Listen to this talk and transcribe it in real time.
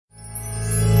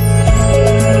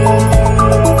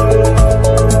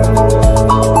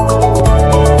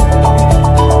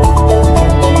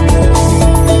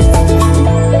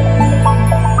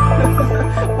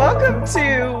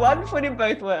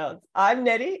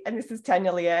and this is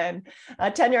Tania Leanne.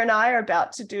 Tania and I are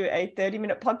about to do a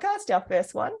 30-minute podcast, our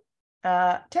first one.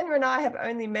 Tania and I have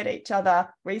only met each other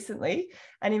recently,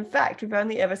 and in fact, we've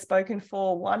only ever spoken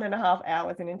for 1.5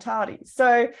 hours in entirety.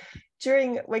 So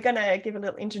we're going to give a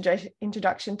little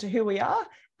introduction to who we are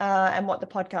and what the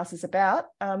podcast is about,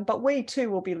 but we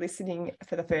too will be listening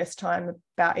for the first time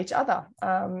about each other.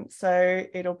 So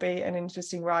it'll be an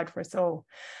interesting ride for us all.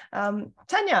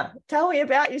 Tania, tell me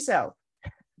about yourself.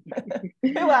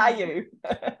 Who are you?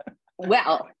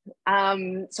 Well,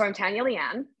 so I'm Tania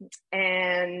Leanne,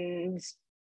 and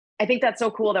I think that's so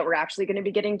cool that we're actually going to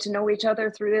be getting to know each other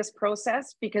through this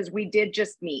process, because we did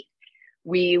just meet.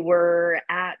 We were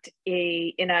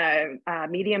in a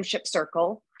mediumship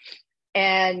circle,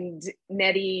 and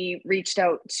Nette reached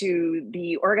out to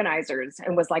the organizers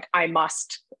and was like, I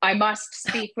must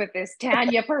speak with this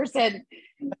Tania person.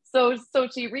 So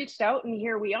she reached out, and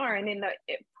here we are. And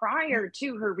prior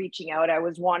to her reaching out, I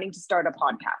was wanting to start a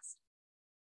podcast,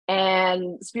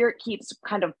 and Spirit keeps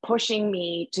kind of pushing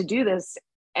me to do this.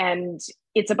 And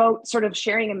it's about sort of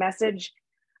sharing a message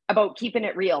about keeping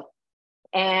it real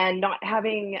and not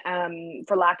having,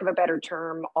 for lack of a better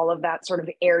term, all of that sort of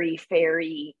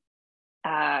airy-fairy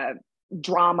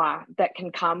drama that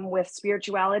can come with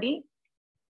spirituality.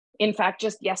 In fact,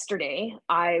 just yesterday,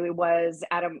 I was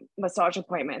at a massage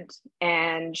appointment,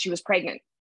 and she was pregnant.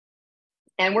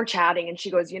 And we're chatting, and she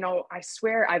goes, I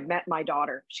swear I've met my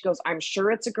daughter. She goes, I'm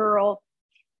sure it's a girl.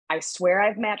 I swear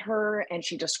I've met her. And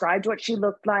she described what she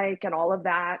looked like and all of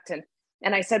that.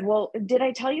 And I said, well, did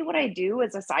I tell you what I do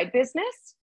as a side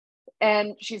business?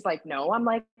 And she's like, no. I'm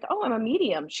like, oh, I'm a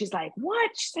medium. She's like,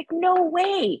 what? She's like, no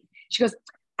way. She goes,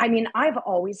 I mean, I've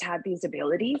always had these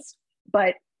abilities,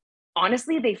 but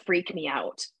honestly, they freak me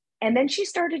out. And then she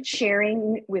started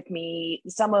sharing with me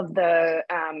some of the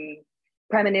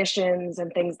premonitions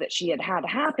and things that she had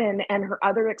happen, and her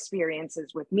other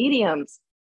experiences with mediums.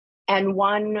 And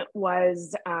one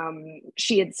was,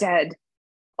 she had said,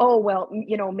 oh, well,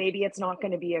 maybe it's not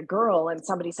going to be a girl. And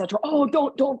somebody said to her, oh,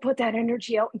 don't put that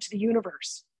energy out into the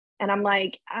universe. And I'm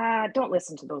like, don't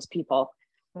listen to those people.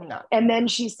 No. And then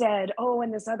she said, oh,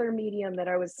 and this other medium that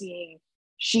I was seeing,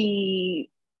 she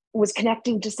was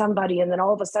connecting to somebody. And then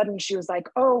all of a sudden she was like,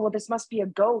 oh, well, this must be a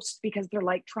ghost because they're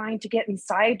like trying to get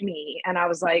inside me. And I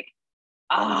was like,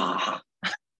 that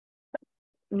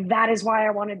is why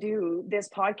I want to do this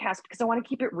podcast, because I want to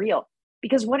keep it real.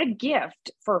 Because what a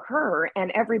gift for her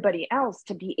and everybody else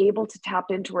to be able to tap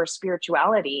into our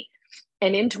spirituality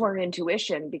and into our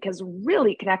intuition, because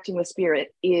really connecting with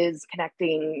spirit is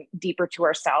connecting deeper to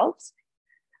ourselves,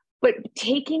 but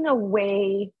taking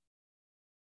away,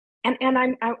 and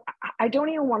I don't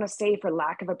even want to say, for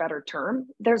lack of a better term,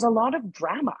 there's a lot of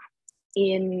drama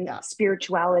in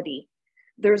spirituality.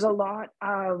 There's a lot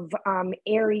of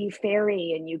airy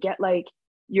fairy, and you get like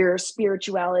your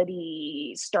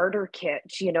spirituality starter kit,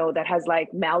 that has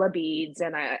like mala beads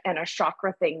and a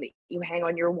chakra thing that you hang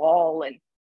on your wall, and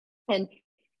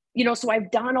so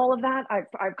I've done all of that.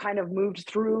 I've kind of moved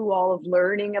through all of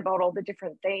learning about all the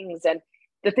different things. And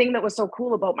the thing that was so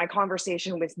cool about my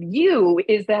conversation with you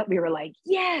is that we were like,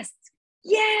 yes,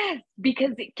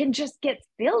 because it can just get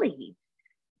silly.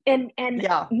 And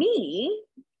me,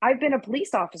 I've been a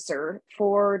police officer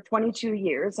for 22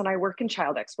 years, and I work in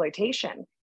child exploitation.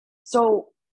 So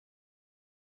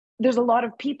there's a lot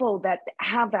of people that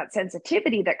have that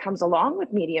sensitivity that comes along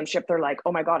with mediumship. They're like,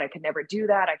 oh my God, I could never do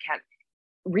that. I can't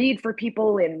read for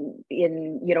people in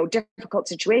difficult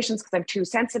situations because I'm too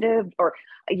sensitive, or,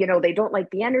 they don't like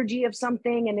the energy of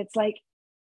something. And it's like,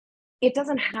 it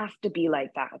doesn't have to be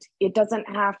like that. It doesn't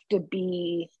have to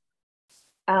be,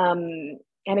 and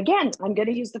again, I'm going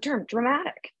to use the term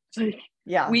dramatic.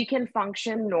 We can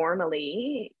function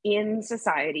normally in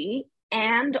society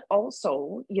and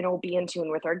also, be in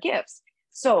tune with our gifts.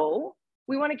 So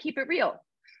we want to keep it real.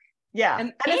 Yeah.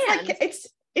 And it's like,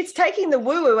 it's taking the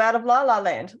woo-woo out of La La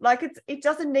Land. Like it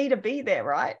doesn't need to be there,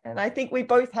 right? And I think we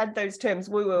both had those terms,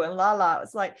 woo-woo and la la.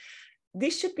 It's like,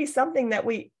 this should be something that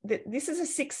this is a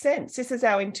sixth sense. This is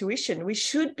our intuition. We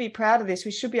should be proud of this.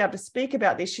 We should be able to speak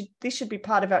about this. This should be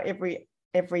part of our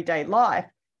everyday life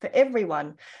for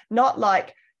everyone. Not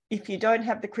like, if you don't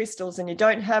have the crystals and you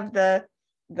don't have the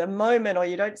moment, or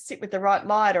you don't sit with the right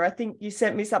light, or I think you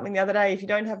sent me something the other day, if you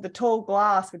don't have the tall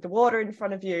glass with the water in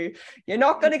front of you, you're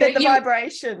not going to get the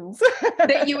vibrations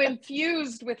that you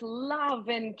infused with love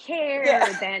and care,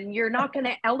 then you're not going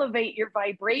to elevate your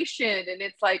vibration. And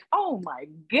it's like, oh my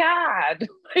God,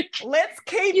 like, let's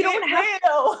keep it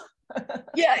real.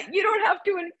 You don't have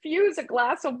to infuse a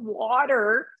glass of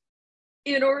water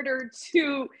in order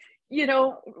to,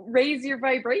 raise your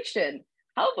vibration.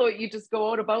 how about you just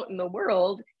go out about in the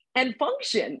world and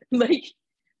function? Like,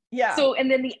 Yeah. So, and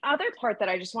then the other part that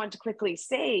I just wanted to quickly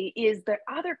say is the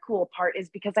other cool part is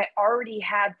because I already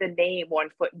had the name One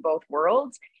Foot in Both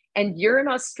Worlds, and you're in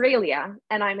Australia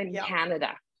and I'm in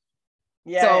Canada.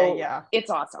 Yeah, so yeah. It's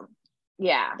awesome.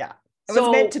 Yeah. Yeah. It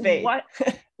was meant to be. What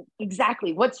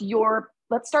exactly? Let's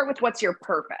start with what's your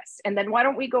purpose? And then why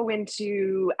don't we go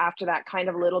into after that kind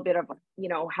of a little bit of,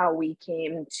 how we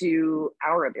came to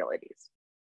our abilities.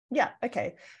 Yeah.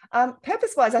 Okay.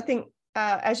 Purpose-wise, I think,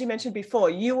 as you mentioned before,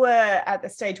 you were at the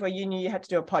stage where you knew you had to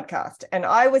do a podcast. And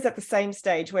I was at the same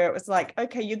stage where it was like,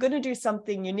 okay, you're going to do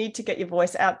something. You need to get your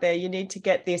voice out there. You need to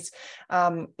get this,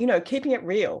 keeping it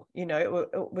real.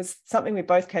 It was something we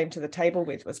both came to the table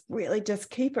with, was really just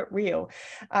keep it real.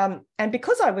 And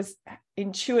because I was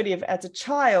intuitive as a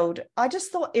child, I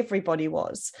just thought everybody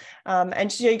was. And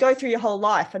so you go through your whole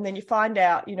life and then you find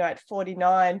out, at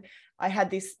 49, I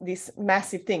had this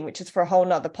massive thing, which is for a whole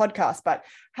nother podcast, but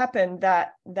happened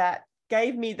that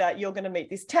gave me that you're going to meet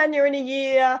this Tania in a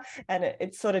year. And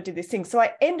it sort of did this thing. So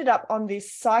I ended up on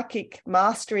this psychic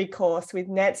mastery course with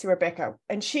Nancy Rebecca,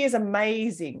 and she is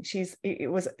amazing.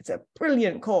 It's a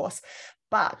brilliant course,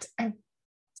 but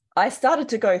I started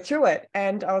to go through it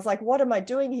and I was like, what am I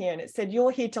doing here? And it said,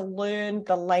 you're here to learn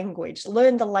the language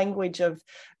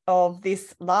of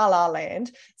this La La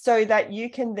land, so that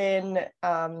you can then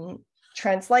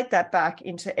translate that back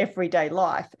into everyday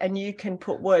life, and you can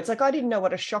put words. Like, I didn't know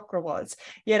what a chakra was,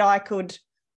 yet I could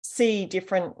see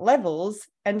different levels.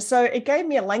 And so it gave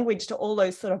me a language to all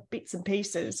those sort of bits and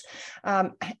pieces.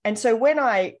 And so when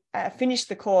I finished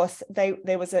the course,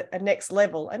 there was a next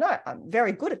level, and I'm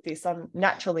very good at this. I'm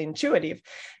naturally intuitive.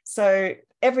 So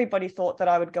everybody thought that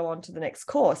I would go on to the next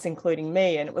course, including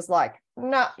me. And it was like,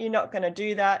 no, you're not going to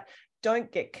do that.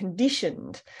 Don't get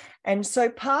conditioned. And so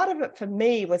part of it for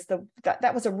me was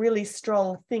that was a really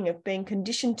strong thing of being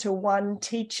conditioned to one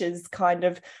teacher's kind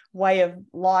of way of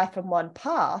life and one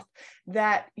path,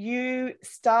 that you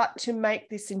start to make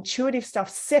this intuitive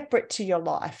stuff separate to your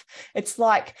life. It's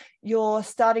like you're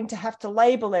starting to have to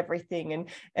label everything,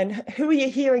 and who are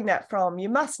you hearing that from? You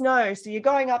must know. So you're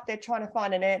going up there trying to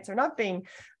find an answer. And I've been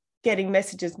getting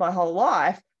messages my whole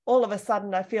life. All of a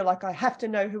sudden I feel like I have to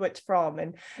know who it's from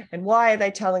and why are they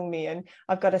telling me, and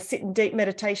I've got to sit in deep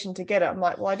meditation to get it. I'm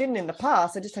like, well, I didn't in the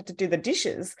past. I just had to do the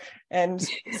dishes and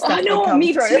stuff would come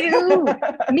me through. Too.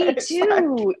 Me too.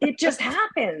 Like, it just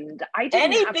happened. I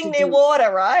didn't anything have to near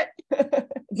water, right?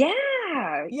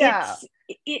 Yeah.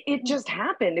 It just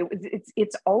happened.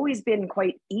 It's always been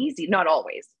quite easy. Not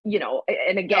always,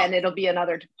 and again, It'll be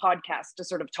another podcast to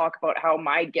sort of talk about how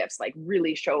my gifts like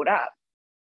really showed up.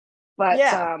 But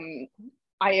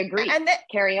I agree. And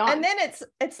carry on. And then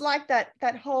it's like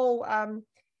that whole,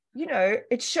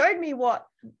 it showed me what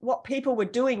people were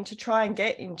doing to try and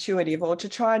get intuitive or to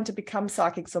try and to become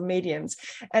psychics or mediums.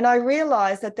 And I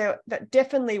realized that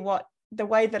definitely the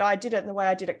way that I did it and the way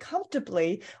I did it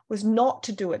comfortably was not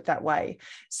to do it that way.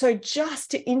 So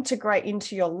just to integrate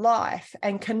into your life,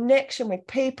 and connection with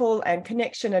people and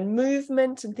connection and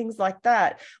movement and things like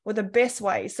that were the best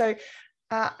way. So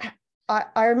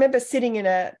I remember sitting in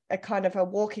a kind of a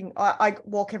walking, I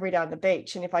walk every day on the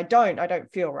beach, and if I don't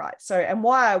feel right. So, and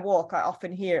while I walk, I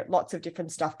often hear lots of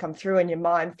different stuff come through, and your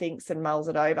mind thinks and mulls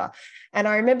it over. And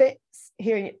I remember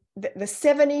hearing the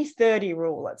 70-30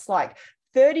 rule. It's like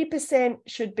 30%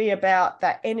 should be about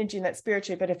that energy and that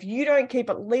spirituality. But if you don't keep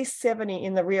at least 70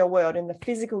 in the real world, in the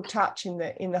physical touch,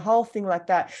 in the whole thing like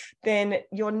that, then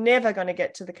you're never going to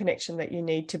get to the connection that you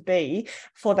need to be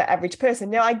for the average person.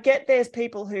 Now, I get there's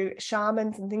people who,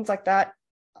 shamans and things like that,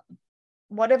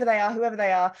 whatever they are, whoever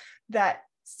they are, that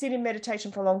sit in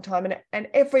meditation for a long time, and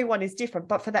everyone is different.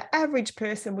 But for the average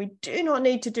person, we do not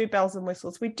need to do bells and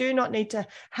whistles. We do not need to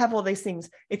have all these things.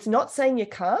 It's not saying you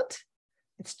can't.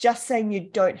 It's just saying you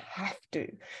don't have to.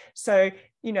 So,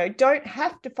 don't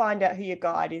have to find out who your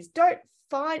guide is. Don't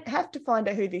have to find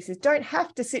out who this is. Don't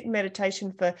have to sit in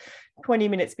meditation for 20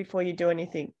 minutes before you do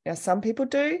anything. Now, some people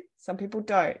do, some people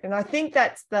don't. And I think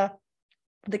that's the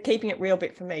keeping it real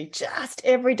bit for me. Just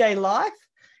everyday life,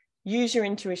 use your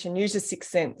intuition, use your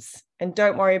sixth sense, and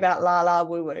don't worry about la la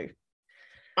woo woo.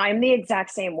 I'm the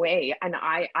exact same way. And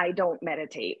I don't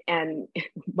meditate. And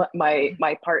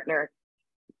my partner,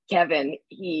 Kevin,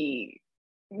 he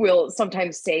will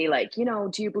sometimes say like,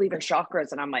 do you believe in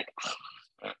chakras? And I'm like,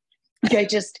 I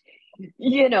just,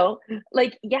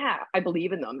 I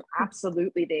believe in them.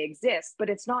 Absolutely, they exist, but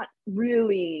it's not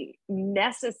really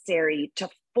necessary to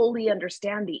fully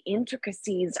understand the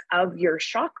intricacies of your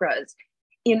chakras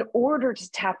in order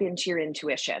to tap into your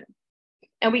intuition.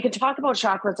 And we can talk about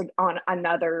chakras on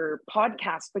another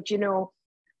podcast, but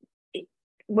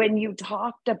when you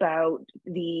talked about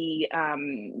the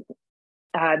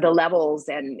levels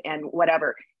and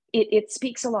whatever, it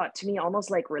speaks a lot to me, almost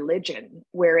like religion,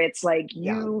 where it's like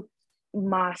you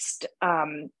must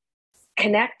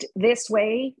connect this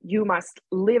way, you must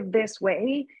live this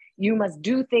way, you must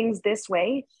do things this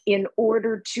way in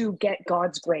order to get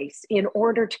God's grace, in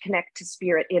order to connect to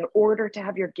spirit, in order to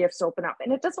have your gifts open up.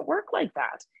 And it doesn't work like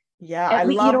that. Yeah, I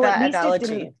love that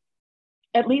analogy.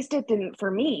 At least it didn't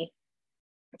for me.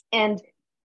 And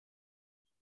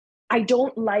I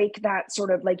don't like that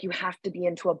sort of like you have to be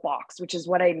into a box, which is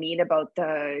what I mean about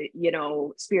the,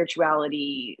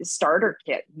 spirituality starter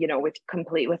kit,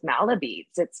 complete with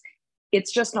Malabeads.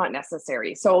 It's just not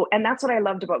necessary. So, and that's what I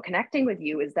loved about connecting with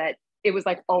you, is that it was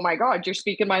like, oh my God, you're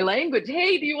speaking my language.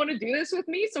 Hey, do you want to do this with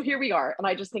me? So here we are. And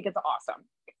I just think it's awesome.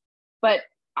 But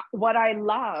what I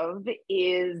love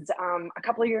is a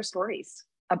couple of your stories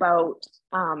about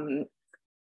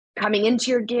coming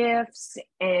into your gifts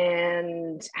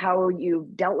and how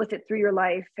you've dealt with it through your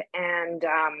life, and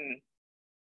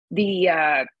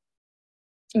the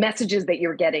messages that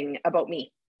you're getting about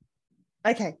me.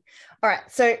 Okay. All right.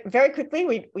 So very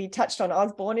quickly, we touched on I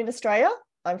was born in Australia.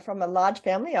 I'm from a large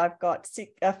family. I've got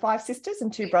 5 sisters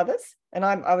and 2 brothers, and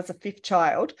I was a 5th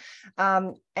child,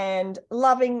 and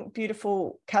loving,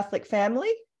 beautiful Catholic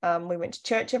family. We went to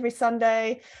church every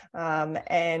Sunday,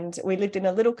 and we lived in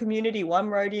a little community, 1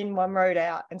 road in, 1 road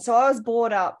out. And so I was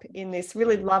brought up in this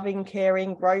really loving,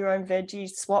 caring, grow your own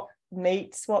veggies, swap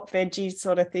meat, swap veggies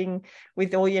sort of thing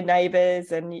with all your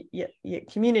neighbors and your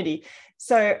community.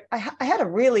 So I had a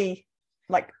really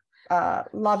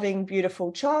loving,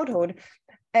 beautiful childhood.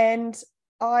 And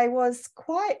I was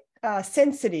quite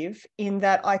sensitive in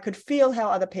that I could feel how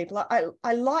other people,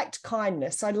 I liked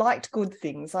kindness. I liked good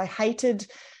things. I hated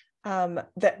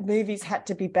that movies had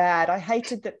to be bad. I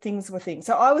hated that things were things.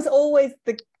 So I was always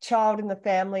the child in the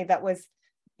family that was,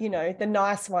 the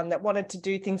nice one that wanted to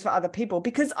do things for other people,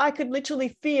 because I could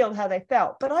literally feel how they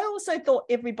felt. But I also thought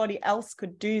everybody else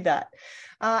could do that.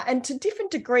 And to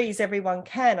different degrees, everyone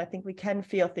can. I think we can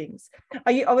feel things.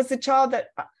 I was the child that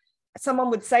someone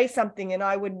would say something and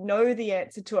I would know the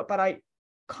answer to it, but I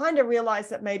kind of realized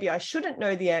that maybe I shouldn't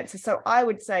know the answer. So I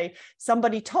would say,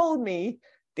 somebody told me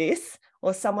this,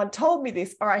 or someone told me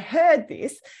this, or I heard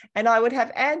this, and I would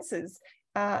have answers.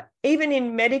 Even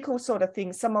in medical sort of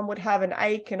things, someone would have an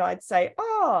ache and I'd say,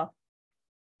 oh,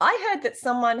 I heard that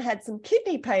someone had some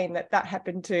kidney pain that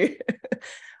happened to,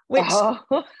 which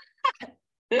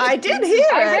I did hear.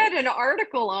 I read an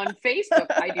article on Facebook.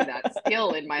 I do that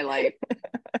still in my life.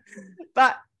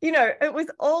 But, it was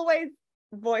always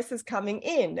voices coming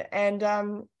in, and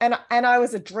I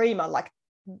was a dreamer, like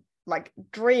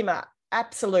dreamer.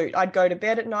 Absolute. I'd go to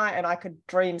bed at night and I could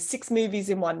dream 6 movies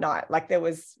in one night. Like there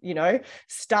was,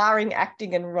 starring,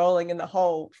 acting, and rolling in the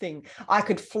whole thing. I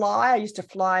could fly. I used to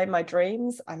fly in my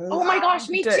dreams. Oh my gosh,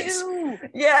 me too.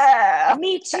 Yeah.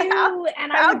 Me too.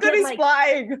 And how good is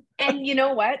flying? And you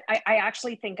know what? I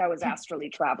actually think I was astrally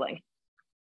traveling.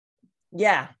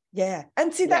 Yeah. Yeah.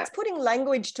 And see, that's putting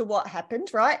language to what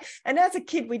happened, right? And as a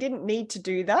kid, we didn't need to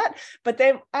do that. But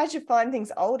then as you find things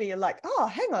older, you're like, oh,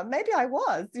 hang on, maybe I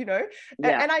was, And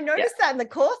I noticed that in the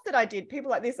course that I did,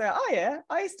 people like this are, oh yeah,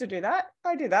 I used to do that.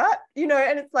 I do that,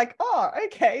 and it's like, oh,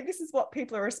 okay, this is what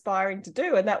people are aspiring to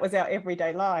do. And that was our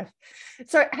everyday life.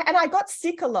 So, and I got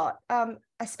sick a lot,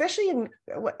 especially in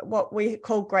what we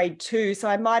call grade 2. So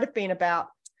I might have been about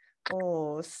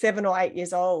 7 or 8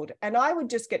 years old, and I would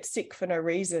just get sick for no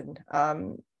reason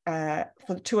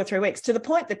for 2 or 3 weeks, to the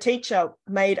point the teacher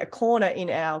made a corner in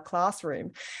our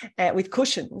classroom with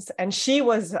cushions, and she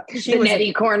was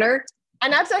Nette corner.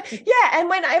 And I'd say, yeah, and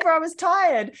whenever I was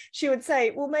tired, she would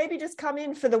say, well, maybe just come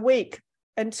in for the week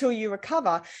until you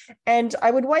recover. And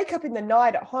I would wake up in the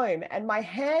night at home and my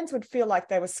hands would feel like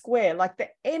they were square, like the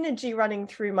energy running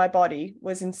through my body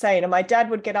was insane. And my dad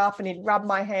would get up and he'd rub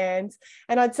my hands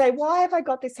and I'd say, why have I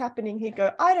got this happening? He'd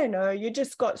go, I don't know, you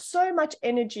just got so much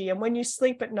energy, and when you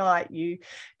sleep at night you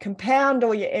compound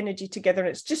all your energy together and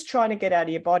it's just trying to get out of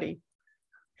your body.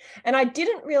 And I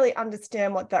didn't really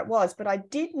understand what that was, but I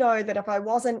did know that if I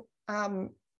wasn't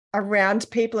around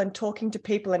people and talking to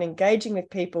people and engaging with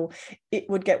people, it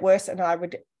would get worse. And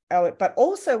but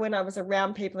also when I was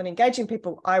around people and engaging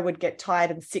people, I would get tired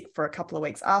and sick for a couple of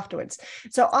weeks afterwards.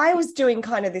 So I was doing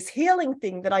kind of this healing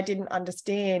thing that I didn't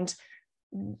understand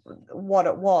what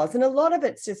it was. And a lot of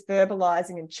it's just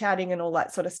verbalizing and chatting and all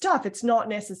that sort of stuff. It's not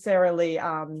necessarily,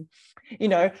 there's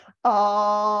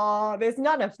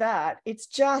none of that. It's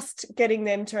just getting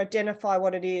them to identify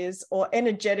what it is, or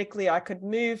energetically, I could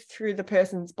move through the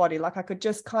person's body. Like I could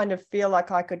just kind of feel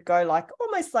like I could go like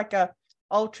almost like a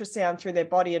ultrasound through their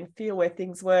body and feel where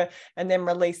things were and then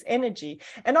release energy.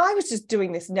 And I was just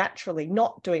doing this naturally,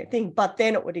 not doing a thing, but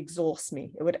then it would exhaust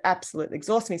me. It would absolutely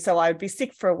exhaust me. So I would be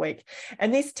sick for a week.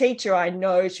 And this teacher, I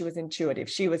know she was intuitive.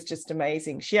 She was just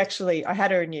amazing. She actually, I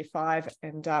had her in year 5.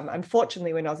 And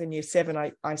unfortunately, when I was in year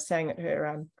 7, I sang at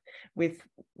her with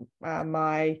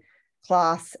my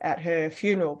class at her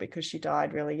funeral because she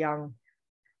died really young.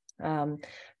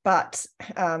 But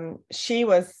she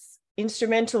was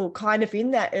instrumental kind of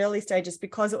in that early stages,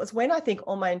 because it was when I think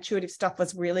all my intuitive stuff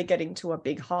was really getting to a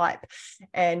big hype,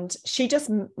 and she just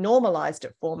normalized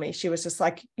it for me. She was just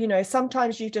like, you know,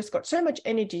 sometimes you've just got so much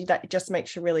energy that it just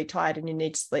makes you really tired and you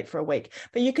need to sleep for a week,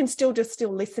 but you can still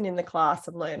listen in the class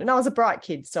and learn. And I was a bright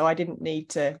kid, so I didn't need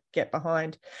to get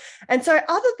behind. And so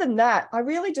other than that, I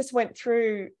really just went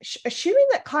through assuming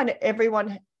that kind of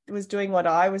everyone was doing what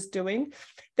I was doing.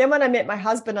 Then when I met my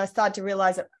husband, I started to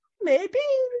realize that maybe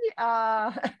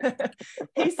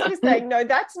he's sort of saying, no,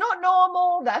 that's not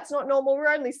normal. That's not normal.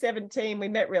 We're only 17. We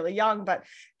met really young, but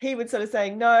he would sort of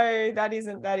saying, no, that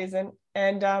isn't.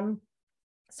 And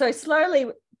so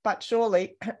slowly but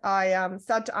surely, I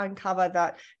started to uncover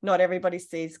that not everybody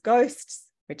sees ghosts,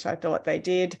 which I thought they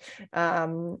did.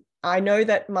 I know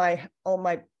that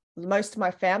most of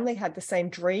my family had the same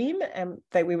dream, and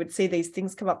that we would see these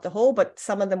things come up the hall, but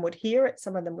some of them would hear it,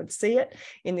 some of them would see it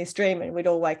in this dream, and we'd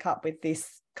all wake up with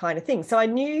this kind of thing. So I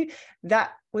knew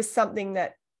that was something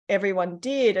that everyone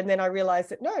did. And then I realized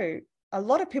that no, a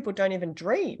lot of people don't even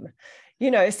dream,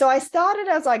 you know. So I started,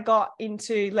 as I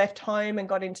left home and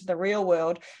got into the real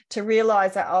world, to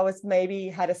realize that I was maybe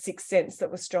had a sixth sense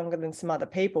that was stronger than some other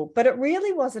people. But it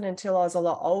really wasn't until I was a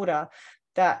lot older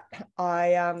that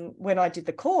when I did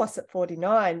the course at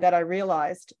 49, that I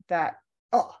realized that,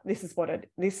 oh, this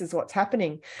is what's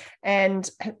happening.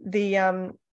 And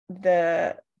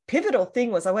the pivotal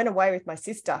thing was I went away with my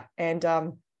sister, and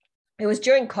it was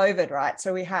during COVID, right?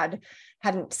 So we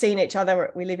hadn't seen each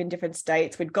other. We live in different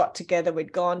states. We'd got together.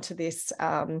 We'd gone to this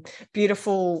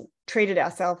beautiful, treated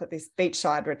ourselves at this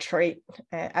beachside retreat,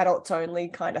 adults only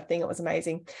kind of thing. It was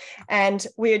amazing. And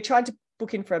we had tried to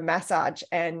book in for a massage,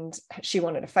 and she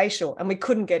wanted a facial, and we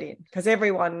couldn't get in because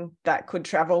everyone that could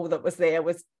travel that was there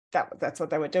that's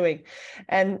what they were doing.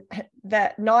 And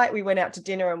that night we went out to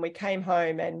dinner, and we came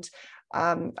home, and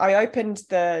I opened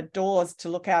the doors to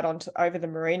look out over the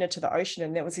marina to the ocean,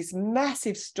 and there was this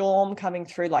massive storm coming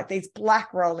through, like these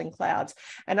black rolling clouds.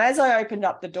 And as I opened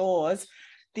up the doors,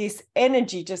 this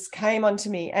energy just came onto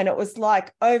me, and it was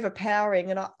like overpowering.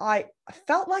 And I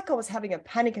felt like I was having a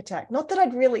panic attack. Not that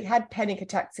I'd really had panic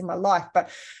attacks in my life, but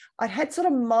I'd had sort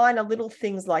of minor little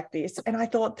things like this. And I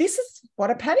thought, this is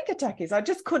what a panic attack is. I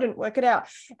just couldn't work it out.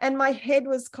 And my head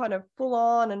was kind of full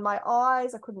on, and my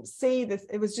eyes, I couldn't see this.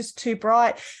 It was just too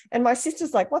bright. And my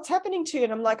sister's like, what's happening to you?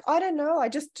 And I'm like, I don't know.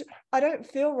 I don't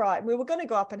feel right. We were going to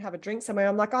go up and have a drink somewhere.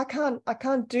 I'm like, I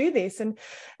can't do this. And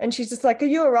she's just like, are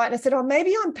you all right? And I said, oh,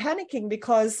 maybe I'm panicking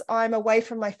because I'm away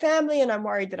from my family and I'm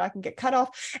worried that I can get cut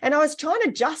off. And I was trying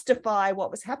to justify what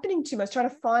was happening to me. I was trying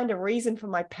to find a reason for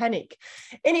my panic.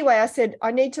 Anyway, I said,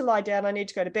 I need to lie down. I need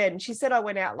to go to bed. And she said, I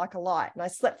went out like a light, and I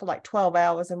slept for like 12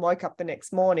 hours and woke up the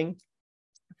next morning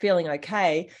feeling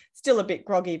okay, still a bit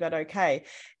groggy, but okay.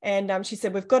 And she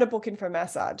said, we've got to book in for a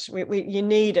massage. You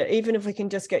need it, even if we can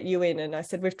just get you in. And I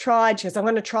said, we've tried. She goes, I'm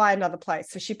going to try another place.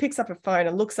 So she picks up her phone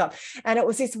and looks up, and it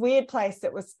was this weird place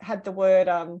that had the word,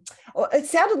 it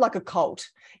sounded like a cult.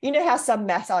 You know how some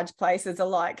massage places are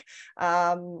like,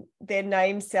 their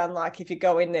names sound like if you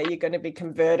go in there, you're going to be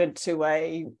converted to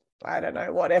I don't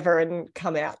know, whatever, and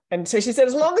come out. And so she said,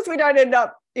 as long as we don't end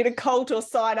up in a cult or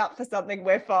sign up for something,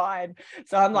 we're fine.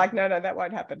 So I'm like, no, that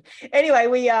won't happen. Anyway,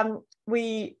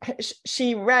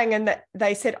 she rang, and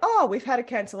they said, oh, we've had a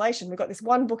cancellation. We've got this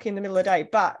one book in the middle of the day,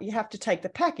 but you have to take the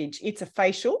package. It's a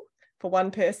facial for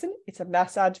one person, it's a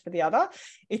massage for the other,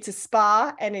 it's a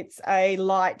spa, and it's a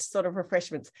light sort of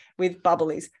refreshments with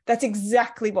bubblies. That's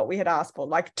exactly what we had asked for,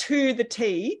 like to the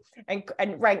T, and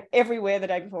rang everywhere the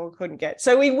day before we couldn't get.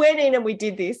 So we went in and we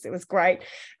did this. It was great.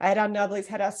 I had our nubblies,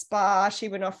 had our spa. She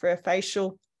went off for her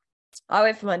facial. I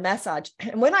went for my massage.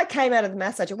 And when I came out of the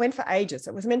massage, it went for ages.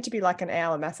 It was meant to be like an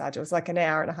hour massage. It was like an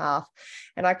hour and a half.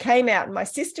 And I came out, and my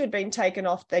sister had been taken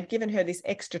off. They'd given her this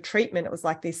extra treatment. It was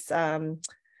like this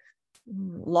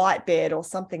light bed or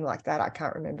something like that. I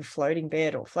can't remember, floating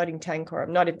bed or floating tank, or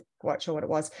I'm not even quite sure what it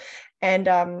was. And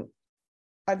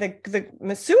the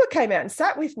masseur came out and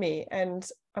sat with me, and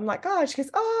I'm like, oh, she goes,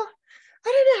 oh, I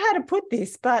don't know how to put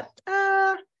this, but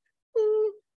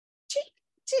who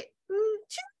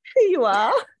you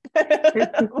are.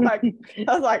 I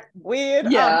was like,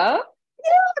 weird. Yeah. I'm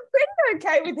pretty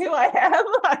okay with who I am.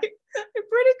 Like,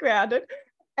 pretty grounded.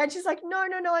 And she's like, no.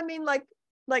 I mean, like,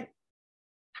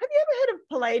 have you ever heard of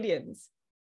Palladians?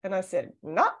 And I said,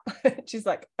 no. She's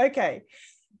like, okay.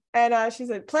 And she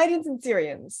said, Palladians and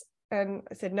Syrians. And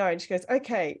I said, no. And she goes,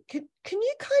 okay, can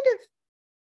you kind of,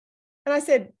 and I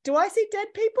said, do I see dead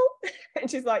people?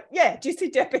 And she's like, yeah, do you see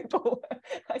dead people?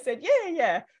 I said,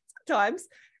 yeah, sometimes.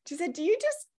 She said, do you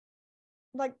just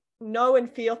like know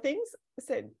and feel things? I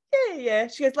said, yeah.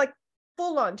 She goes, like,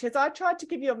 full on. She goes, I tried to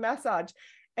give you a massage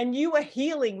and you were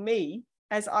healing me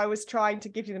as I was trying to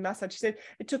give you the massage. She said,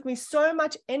 it took me so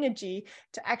much energy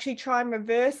to actually try and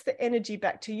reverse the energy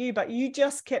back to you, but you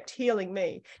just kept healing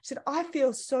me. She said, I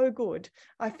feel so good.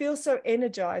 I feel so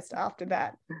energized after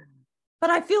that. But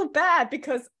I feel bad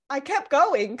because I kept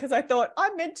going because I thought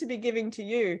I'm meant to be giving to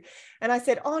you. And I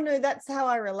said, oh no, that's how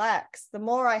I relax. The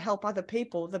more I help other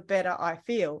people, the better I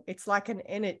feel. It's like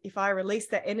if I release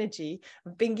that energy,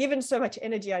 I've been given so much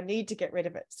energy, I need to get rid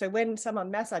of it. So when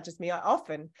someone massages me, I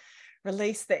often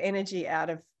release the energy out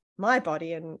of my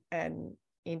body and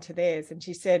into theirs. And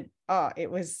she said, oh,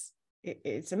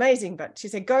 it's amazing. But she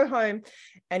said, go home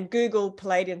and Google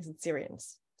Palladians and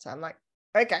Syrians. So I'm like,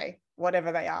 okay,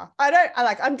 whatever they are.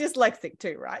 I'm dyslexic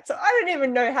too, right? So I don't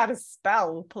even know how to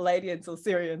spell Palladians or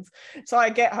Syrians. So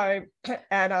I get home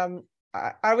and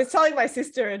I was telling my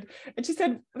sister and she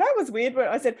said, that was weird. But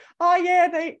I said, oh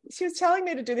yeah, she was telling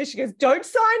me to do this. She goes, don't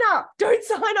sign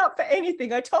up for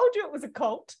anything. I told you it was a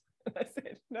cult. And I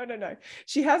said, no.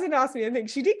 She hasn't asked me anything.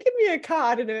 She did give me a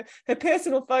card and her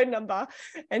personal phone number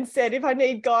and said if I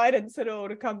need guidance at all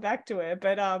to come back to her.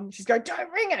 But she's going,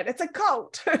 don't ring it. It's a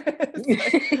cult. So,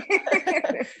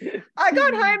 I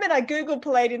got home and I Googled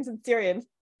Palladians and Syrians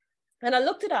and I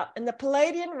looked it up and the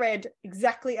Palladian read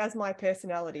exactly as my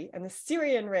personality and the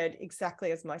Syrian read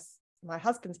exactly as my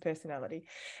husband's personality.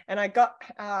 And I got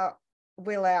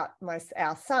Will out,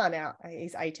 our son out,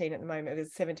 he's 18 at the moment, he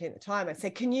was 17 at the time. I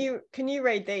said, can you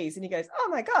read these? And he goes, oh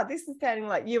my God, this is sounding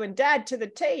like you and Dad to the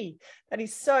T. That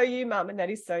is so you, Mum, and that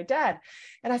is so Dad.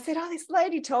 And I said, oh, this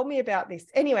lady told me about this.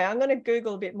 Anyway, I'm going to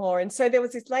Google a bit more. And so there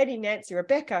was this lady,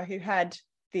 Rebecca, who had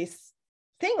this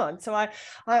thing on. So I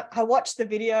watched the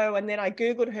video and then I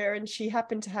Googled her and she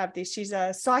happened to have this. She's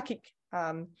a psychic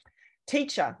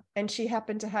teacher and she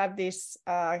happened to have this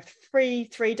free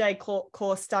 3-day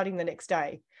course starting the next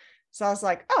day. So I was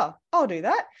like, oh, I'll do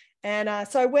that. And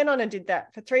so I went on and did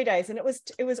that for 3 days and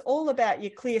it was all about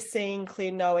your clear seeing,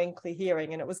 clear knowing, clear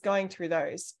hearing, and it was going through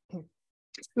those.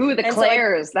 Ooh, the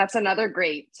clairs. So that's another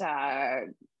great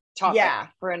topic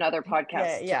for another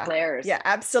podcast. Clairs. Yeah,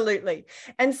 absolutely.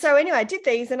 And so anyway, I did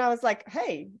these and I was like,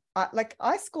 hey,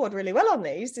 I scored really well on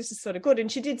these. This is sort of good.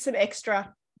 And she did some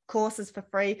extra courses for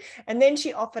free, and then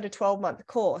she offered a 12-month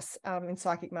course in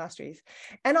psychic masteries,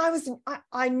 and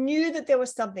I knew that there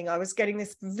was something. I was getting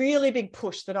this really big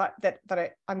push that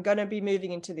I'm going to be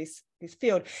moving into this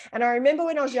field. And I remember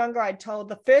when I was younger, I'd told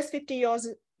the first 50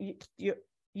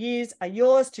 years are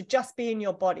yours to just be in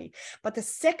your body, but the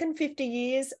second 50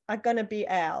 years are going to be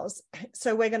ours,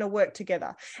 so we're going to work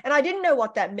together. And I didn't know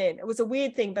what that meant. It was a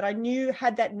weird thing, but I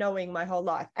had that knowing my whole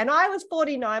life. And I was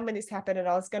 49 when this happened and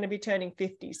I was going to be turning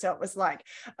 50, so it was like,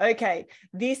 okay,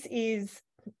 this is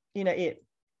it.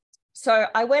 So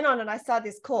I went on and I started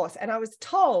this course and I was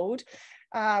told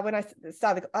when I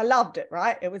started, I loved it,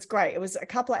 right? It was great. It was a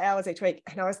couple of hours each week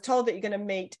and I was told that you're going to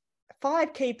meet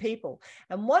 5 key people,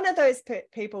 and one of those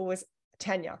people was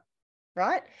Tania,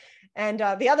 right? And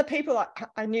the other people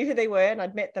I knew who they were and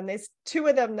I'd met them. There's 2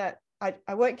 of them that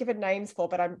I weren't given names for,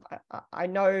 but I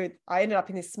know I ended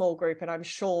up in this small group and I'm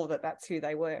sure that that's who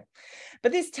they were.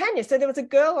 But this Tania, so there was a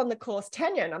girl on the course,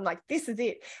 Tania, and I'm like, this is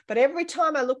it. But every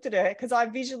time I looked at her, because I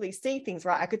visually see things,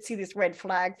 right, I could see this red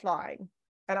flag flying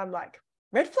and I'm like,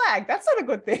 red flag, that's not a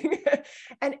good thing.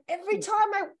 And every time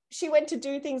she went to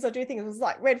do things, it was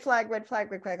like red flag.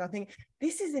 I think,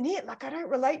 this isn't it. Like, I don't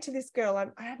relate to this girl.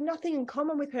 I have nothing in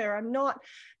common with her.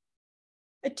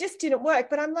 It just didn't work.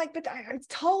 But I'm like, but I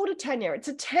told a Tania, it's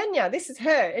a Tania, this is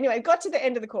her. Anyway, it got to the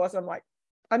end of the course. I'm like,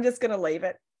 I'm just going to leave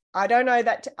it. I don't know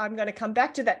that I'm going to come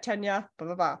back to that Tania, blah,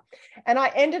 blah, blah. And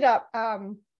I ended up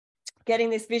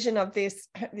getting this vision of this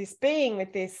being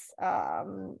with this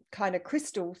kind of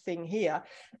crystal thing here.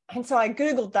 And so I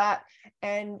Googled that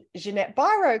and Jeanette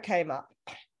Biro came up.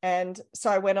 And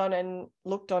so I went on and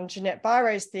looked on Jeanette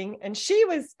Biro's thing, and she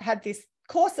had this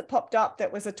course that popped up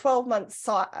that was a 12-month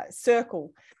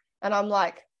circle. And I'm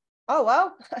like, oh,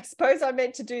 well, I suppose I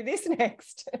meant to do this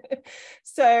next.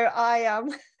 So I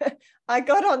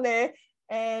got on there,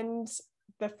 and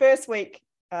the first week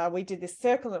we did this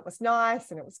circle, and it was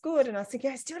nice and it was good. And I was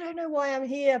thinking, I still don't know why I'm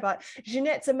here, but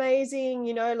Jeanette's amazing,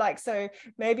 you know, like, so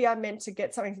maybe I'm meant to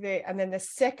get something there. And then the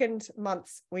second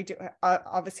month we do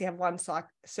obviously have one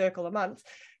circle a month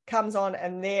comes on,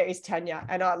 and there is Tania.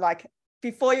 And I like,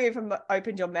 before you even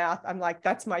opened your mouth, I'm like,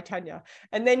 that's my Tania.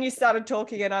 And then you started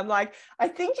talking, and I'm like, I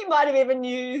think you might have even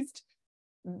used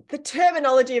the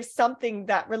terminology of something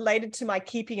that related to my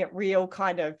keeping it real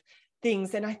kind of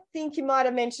things. And I think you might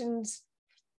have mentioned,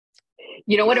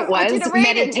 you know what it was?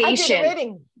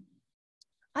 Meditation.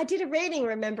 I did a reading,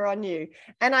 remember, on you,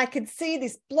 and I could see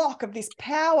this block of this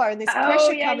power and this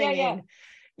pressure coming in.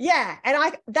 Yeah.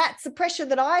 And that's the pressure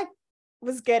that I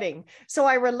was getting. So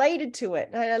I related to it,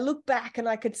 and I looked back and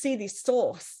I could see this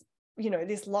source, you know,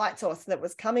 this light source that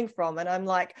was coming from. And I'm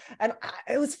like, and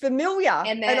it was familiar.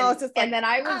 And then, I was just like, and then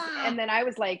I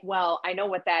was like, well, I know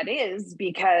what that is,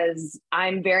 because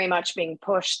I'm very much being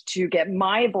pushed to get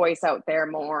my voice out there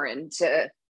more, and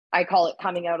I call it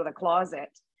coming out of the closet.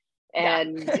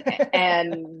 And,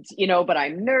 and, you know, but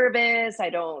I'm nervous.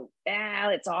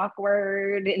 It's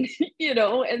awkward. And, you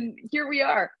know, and here we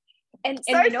are. And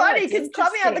so funny, because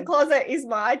coming out of the closet is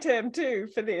my term too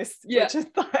for this, which is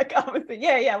like,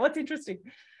 obviously, what's interesting?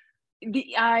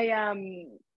 I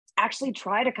actually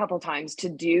tried a couple times to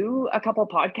do a couple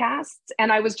podcasts,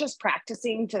 and I was just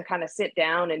practicing to kind of sit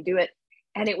down and do it.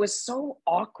 And it was so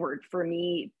awkward for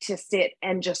me to sit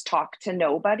and just talk to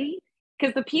nobody,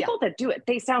 because the people that do it,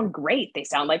 they sound great. They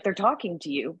sound like they're talking to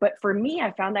you. But for me,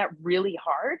 I found that really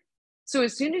hard. So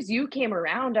as soon as you came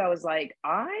around, I was like,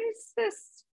 I suspect.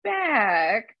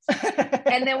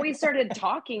 And then we started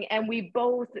talking, and we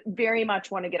both very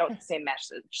much want to get out the same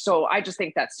message. So I just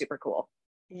think that's super cool.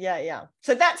 Yeah.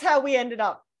 So that's how we ended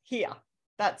up here.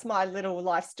 That's my little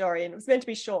life story. And it was meant to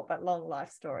be short, but long life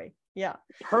story. Yeah.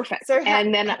 Perfect. So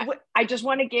and then I just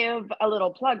want to give a little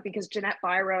plug, because Jeanette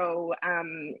Biro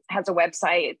has a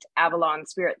website,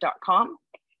 avalonspirit.com.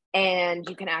 And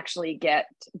you can actually get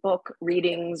book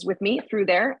readings with me through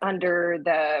there under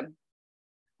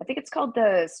I think it's called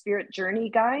the Spirit Journey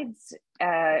Guides,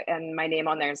 and my name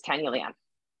on there is Tania Leanne.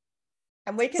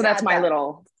 And we can. So that's my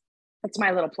little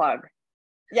plug.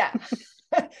 Yeah,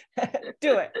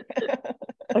 do it.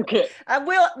 Okay. And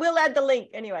we'll add the link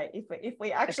anyway. If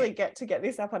we actually get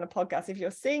this up on a podcast, if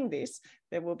you're seeing this,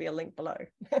 there will be a link below.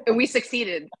 And we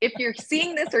succeeded. If you're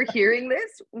seeing this or hearing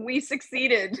this, we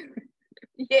succeeded.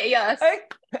 Yay us.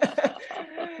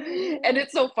 And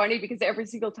it's so funny, because every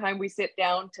single time we sit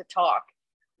down to talk,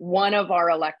 one of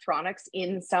our electronics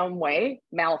in some way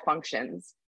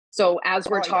malfunctions. So as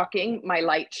we're talking, my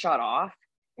light shut off.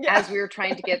 Yeah. As we were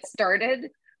trying to get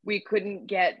started, we couldn't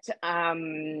get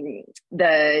the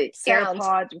sound.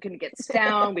 AirPods, we couldn't get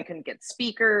sound, we couldn't get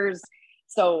speakers.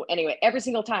 So anyway, every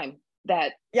single time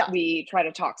that we try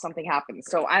to talk, something happens.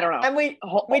 So I don't know. And we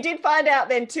did find out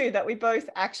then too that we both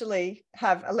actually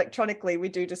have electronically, we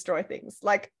do destroy things.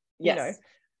 Like, you know,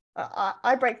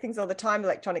 I break things all the time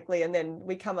electronically, and then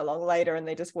we come along later and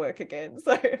they just work again.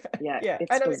 So it's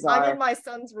and bizarre. I'm in my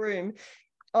son's room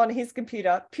on his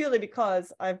computer purely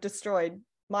because I've destroyed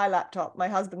my laptop, my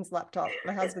husband's laptop,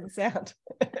 my husband's sound.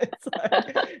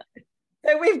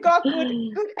 So we've got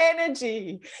good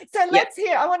energy. So let's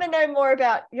hear, I want to know more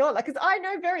about your life, because I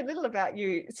know very little about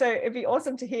you. So it'd be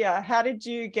awesome to hear, how did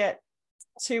you get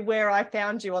to where I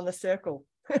found you on the circle?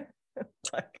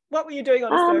 Like, what were you doing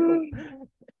on the circle?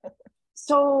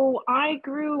 So I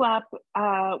grew up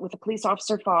with a police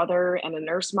officer father and a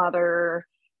nurse mother.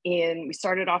 We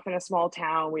started off in a small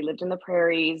town. We lived in the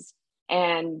prairies,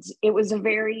 and it was a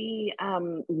very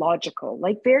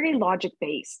very logic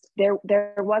based. There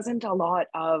wasn't a lot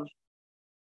of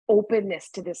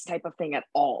openness to this type of thing at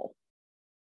all.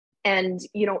 And,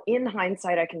 you know, in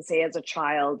hindsight, I can say as a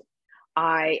child,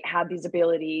 I had these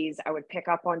abilities. I would pick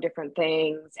up on different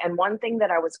things. And one thing that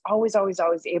I was always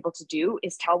able to do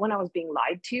is tell when I was being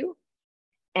lied to,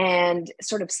 and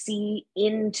sort of see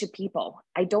into people.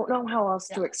 I don't know how else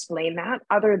to explain that,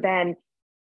 other than,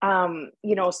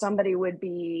 you know, somebody would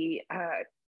be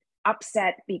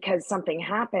upset because something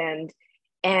happened,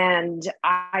 and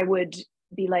I would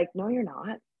be like, no, you're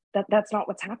not. That's not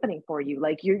what's happening for you.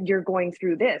 Like, you're going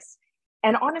through this.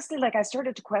 And honestly, like, I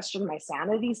started to question my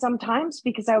sanity sometimes,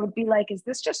 because I would be like, is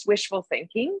this just wishful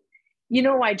thinking? You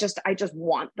know, I just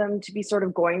want them to be sort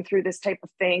of going through this type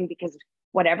of thing because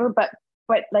whatever, but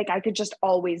like, I could just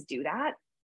always do that.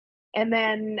 And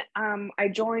then I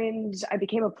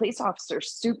became a police officer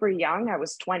super young. I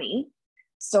was 20.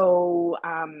 So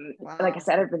like I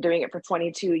said, I've been doing it for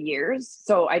 22 years.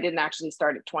 So I didn't actually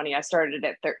start at 20. I started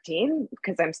at 13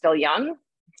 because I'm still young.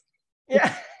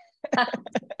 Yeah.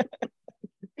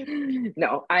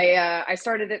 No, I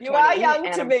started at You 20. are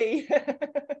young to me.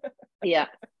 Yeah.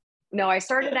 No, I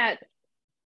started at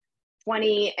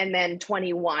 20, and then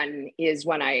 21 is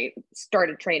when I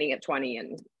started training at 20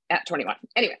 and at 21.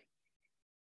 Anyway,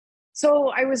 so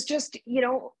I was just,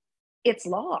 it's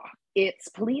law, it's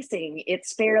policing,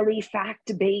 it's fairly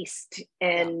fact-based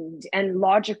and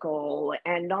logical,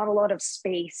 and not a lot of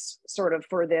space sort of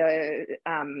for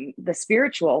the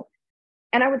spiritual.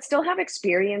 And I would still have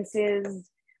experiences.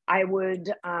 I would,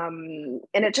 and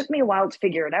it took me a while to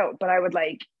figure it out, but I would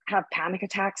like have panic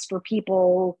attacks for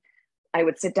people. I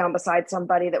would sit down beside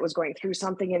somebody that was going through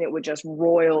something, and it would just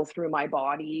roil through my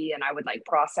body, and I would like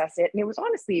process it. And it was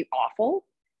honestly awful.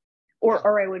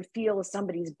 Or I would feel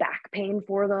somebody's back pain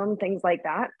for them, things like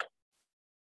that.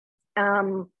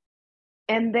 And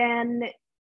then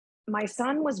my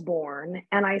son was born,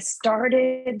 and I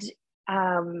started,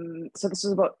 so this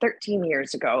was about 13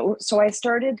 years ago. So I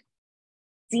started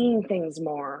seeing things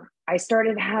more. I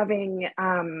started having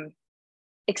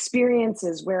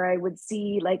experiences where I would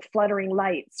see like fluttering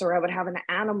lights, or I would have an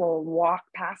animal walk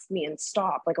past me and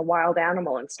stop, like a wild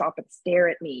animal, and stop and stare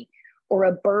at me, or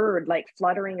a bird like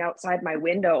fluttering outside my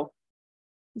window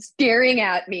staring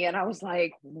at me. And I was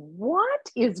like, what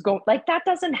is going, like, that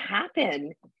doesn't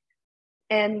happen.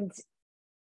 And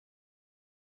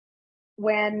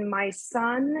when my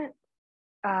son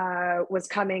was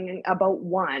coming about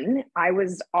 1, I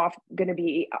was going to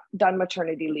be done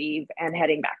maternity leave and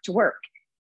heading back to work.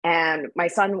 And my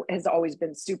son has always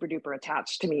been super duper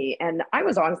attached to me. And I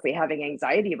was honestly having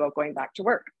anxiety about going back to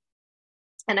work.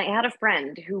 And I had a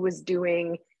friend who was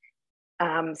doing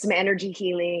some energy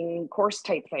healing course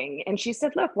type thing. And she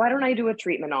said, look, why don't I do a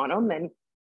treatment on him?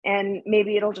 And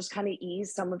maybe it'll just kind of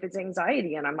ease some of his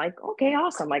anxiety. And I'm like, okay,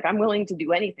 awesome. Like, I'm willing to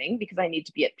do anything because I need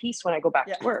to be at peace when I go back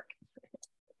to work.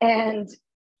 And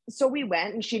so we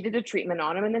went, and she did a treatment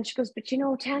on him. And then she goes, but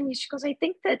Tania, she goes, I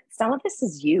think that some of this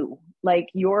is you, like,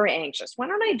 you're anxious. Why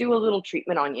don't I do a little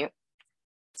treatment on you?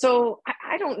 So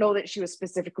I don't know that she was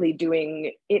specifically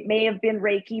doing, it may have been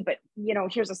Reiki, but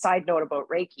here's a side note about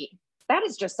Reiki. That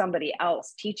is just somebody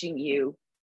else teaching you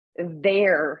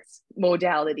their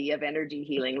modality of energy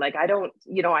healing. Like, I don't,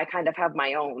 I kind of have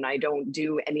my own. I don't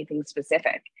do anything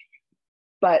specific.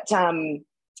 But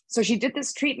so she did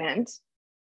this treatment,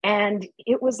 and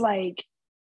it was like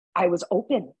I was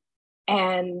open,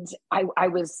 and I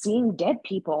was seeing dead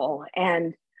people,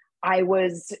 and I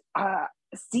was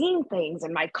seeing things,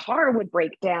 and my car would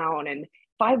break down, and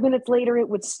 5 minutes later it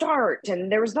would start,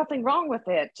 and there was nothing wrong with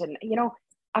it. And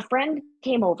a friend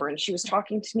came over, and she was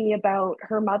talking to me about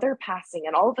her mother passing,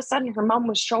 and all of a sudden her mom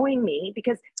was showing me,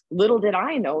 because little did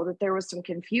I know that there was some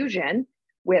confusion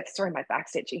with, sorry, my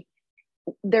back's itchy.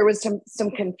 There was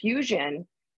some confusion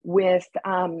with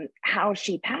how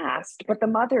she passed, but the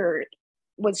mother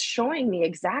was showing me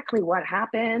exactly what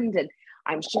happened. And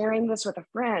I'm sharing this with a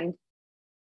friend,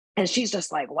 and she's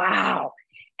just like, wow.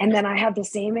 And then I had the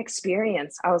same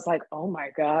experience. I was like, oh my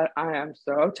God, I am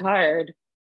so tired.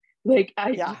 Like,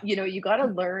 you got to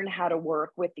learn how to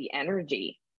work with the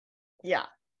energy. Yeah.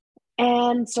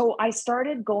 And so I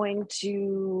started going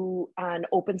to an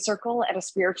open circle at a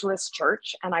spiritualist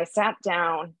church, and I sat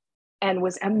down and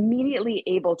was immediately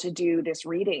able to do this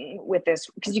reading with this,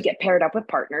 because you get paired up with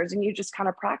partners and you just kind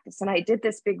of practice. And I did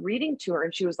this big reading to her,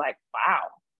 and she was like, wow.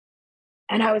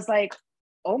 And I was like,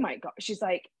 oh my God. She's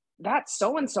like, that's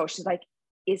so-and-so. She's like,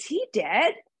 is he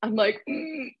dead? I'm like,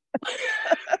 I'm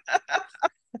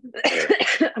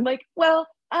like, well,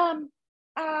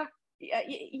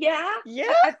 yeah,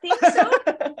 I think so.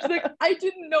 She's like, I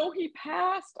didn't know he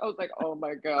passed. I was like, oh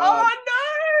my God. Oh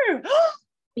no.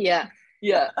 Yeah.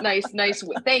 Nice.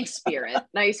 Thanks, Spirit.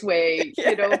 Nice way,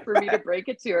 for me to break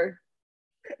it to her.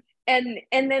 And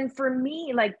then for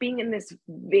me, like, being in this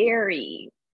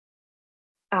very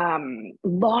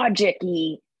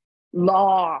logic-y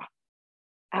law,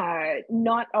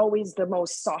 not always the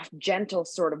most soft, gentle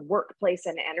sort of workplace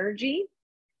and energy,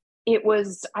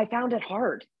 I found it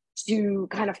hard to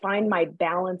kind of find my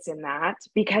balance in that,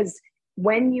 because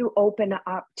when you open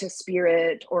up to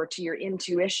spirit or to your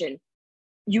intuition,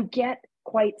 you get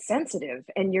quite sensitive,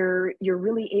 and you're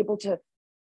really able to,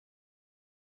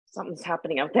 something's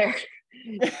happening out there.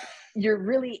 You're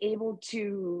really able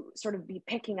to sort of be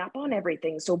picking up on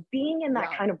everything. So being in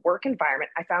that kind of work environment,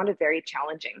 I found it very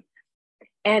challenging.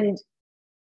 And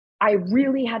I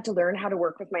really had to learn how to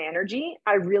work with my energy.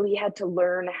 I really had to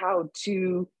learn how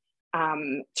to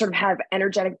sort of have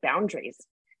energetic boundaries,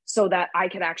 so that I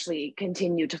could actually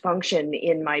continue to function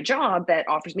in my job that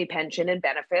offers me pension and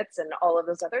benefits and all of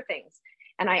those other things.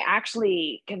 And I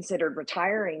actually considered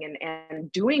retiring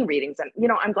and doing readings. And,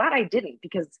 I'm glad I didn't,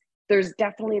 because there's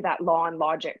definitely that law and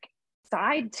logic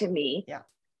side to me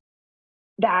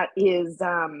that is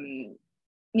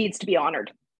needs to be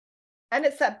honored. And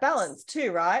it's that balance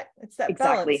too, right? It's that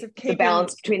exactly. balance of keeping the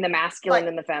balance between the masculine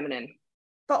and the feminine.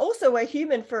 But also we're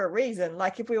human for a reason.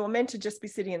 Like if we were meant to just be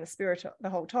sitting in the spirit the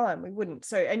whole time, we wouldn't.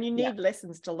 So, and you need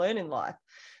lessons to learn in life.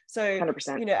 So,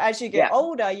 100%. you know, as you get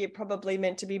older, you're probably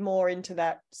meant to be more into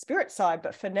that spirit side.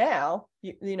 But for now,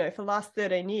 you know, for the last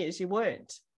 13 years, you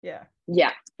weren't. Yeah.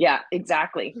 Yeah,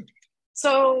 exactly.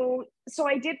 So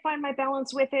I did find my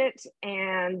balance with it,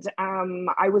 and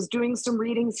I was doing some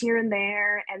readings here and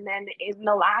there. And then in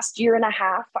the last year and a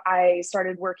half, I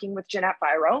started working with Nette.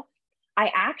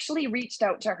 I actually reached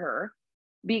out to her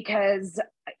because,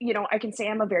 you know, I can say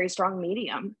I'm a very strong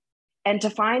medium, and to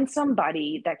find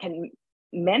somebody that can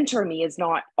mentor me is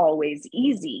not always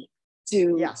easy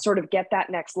to sort of get that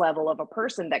next level of a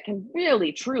person that can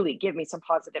really, truly give me some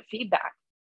positive feedback.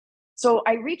 So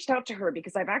I reached out to her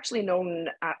because I've actually known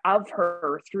of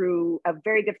her through a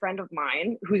very good friend of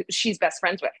mine who she's best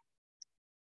friends with.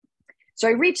 So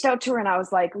I reached out to her and I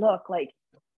was like, look, like,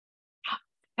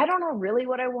 I don't know really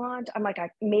what I want. I'm like,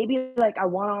 maybe like a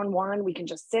one-on-one, we can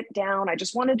just sit down. I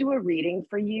just want to do a reading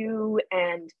for you.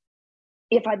 And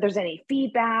if there's any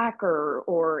feedback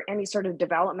or any sort of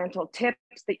developmental tips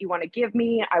that you want to give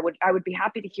me, I would be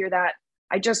happy to hear that.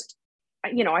 I just,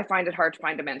 you know, I find it hard to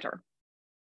find a mentor.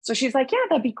 So she's like, yeah,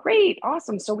 that'd be great.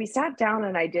 Awesome. So we sat down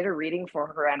and I did a reading for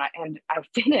her, and I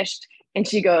finished, and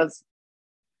she goes,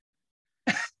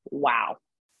 wow.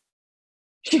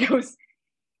 She goes,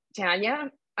 Tania,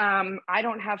 I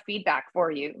don't have feedback for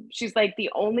you. She's like,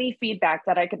 the only feedback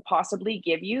that I could possibly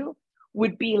give you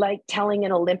would be like telling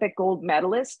an Olympic gold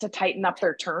medalist to tighten up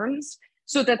their turns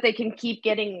so that they can keep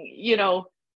getting, you know,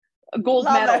 gold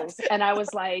medals. And I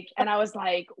was like,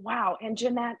 wow. And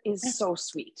Nette is so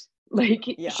sweet. Like,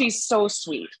 she's so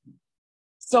sweet.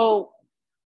 So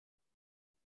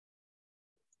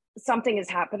something is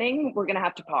happening. We're going to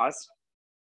have to pause.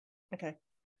 Okay.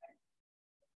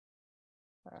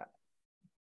 All right.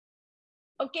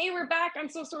 Okay, we're back. I'm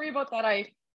so sorry about that.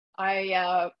 I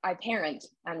parent,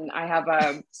 and I have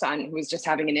a son who's just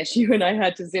having an issue, and I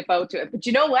had to zip out to it. But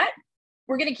you know what?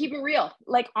 We're going to keep it real.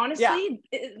 Like, honestly,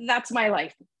 that's my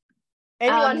life.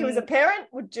 Anyone who is a parent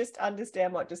would just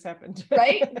understand what just happened.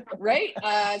 Right?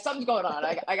 Something's going on.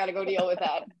 I got to go deal with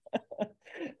that.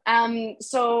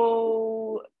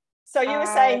 So you were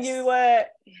saying you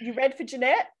read for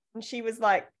Nette, and she was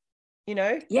like, you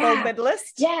know, gold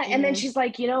medalist. Yeah. And then she's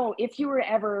like, you know, if you were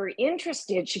ever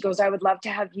interested, she goes, I would love to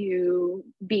have you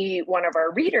be one of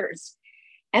our readers.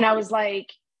 And I was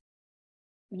like,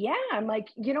 yeah, I'm like,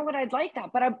 you know what, I'd like that.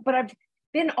 But I've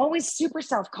been always super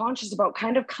self-conscious about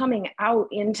kind of coming out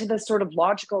into the sort of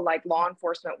logical, like, law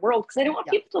enforcement world, because I don't want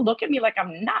people to look at me like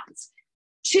I'm nuts.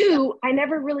 Two, I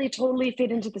never really totally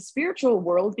fit into the spiritual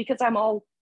world because I'm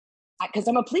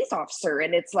a police officer,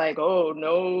 and it's like, oh,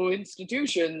 no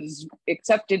institutions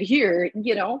accepted here,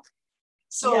 you know?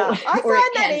 So I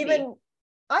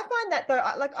find that though,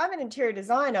 like, I'm an interior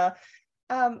designer,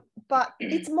 but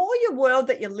it's more your world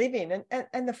that you live in,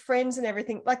 and the friends and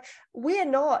everything. Like, we're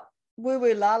not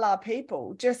woo-woo la-la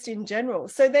people just in general.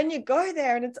 So then you go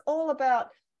there and it's all about,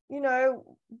 you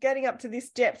know, getting up to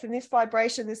this depth and this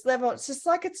vibration, this level. It's just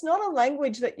like, it's not a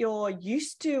language that you're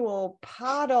used to or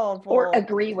part of or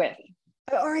agree with.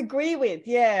 Or agree with,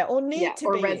 or need to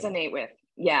or be resonate with.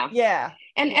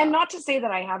 And not to say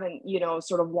that I haven't, you know,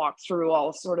 sort of walked through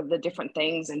all sort of the different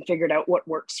things and figured out what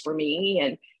works for me.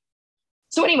 And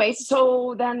so anyway,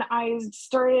 so then I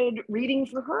started reading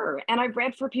for her, and I've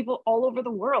read for people all over the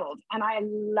world, and I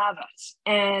love it.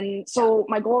 And so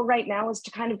my goal right now is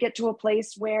to kind of get to a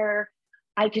place where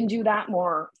I can do that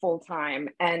more full time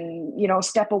and, you know,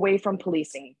 step away from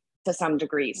policing to some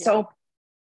degree. So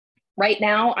right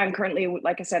now, I'm currently,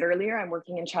 like I said earlier, I'm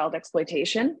working in child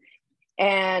exploitation,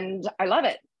 and I love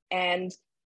it. And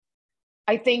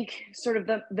I think sort of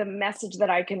the message that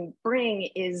I can bring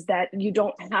is that you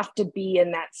don't have to be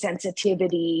in that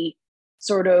sensitivity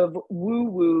sort of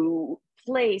woo-woo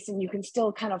place, and you can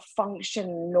still kind of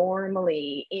function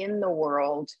normally in the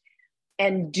world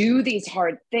and do these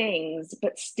hard things,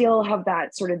 but still have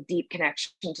that sort of deep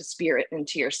connection to spirit and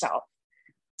to yourself.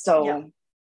 So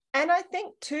And I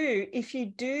think too, if you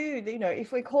do, you know,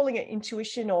 if we're calling it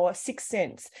intuition or sixth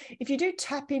sense, if you do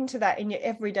tap into that in your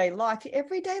everyday life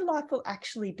will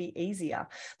actually be easier.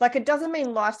 Like, it doesn't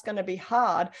mean life's going to be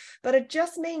hard, but it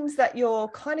just means that you're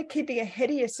kind of keeping ahead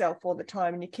of yourself all the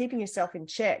time, and you're keeping yourself in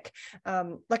check. I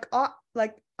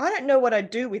don't know what I'd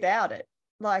do without it.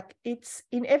 like it's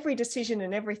in every decision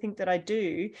and everything that I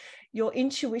do, your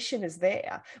intuition is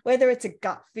there, whether it's a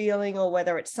gut feeling or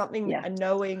whether it's something, a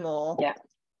knowing, or,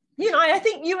 you know, I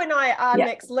think you and I are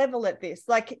next level at this.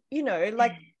 Like, you know,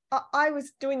 like I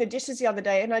was doing the dishes the other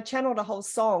day and I channeled a whole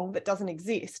song that doesn't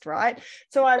exist, right?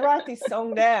 So I write this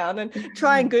song down and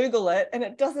try and Google it, and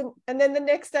it doesn't. And then the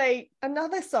next day,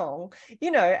 another song, you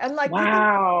know, and like, you think,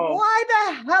 why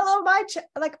the hell am I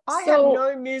like, I have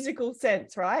no musical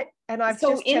sense, right? And I've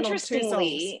just channeled 2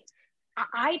 songs.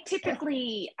 I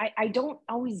typically, I don't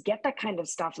always get that kind of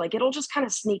stuff. Like it'll just kind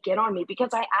of sneak in on me because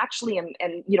I actually am,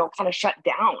 and, you know, kind of shut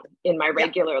down in my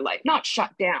regular life, not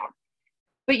shut down.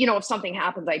 But, you know, if something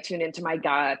happens, I tune into my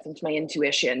gut, into my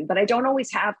intuition, but I don't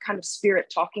always have kind of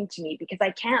spirit talking to me because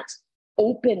I can't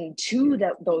open to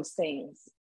those things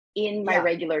in my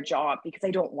regular job because I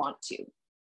don't want to.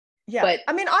 Yeah. But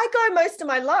I mean, I go most of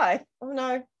my life. Oh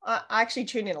no, I actually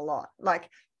tune in a lot. Like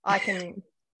I can,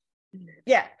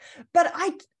 but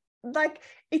I like,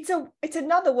 it's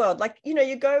another world. Like, you know,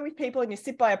 you go with people and you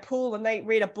sit by a pool and they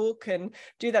read a book and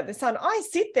do that in the sun. I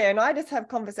sit there and I just have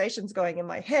conversations going in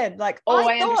my head. Like,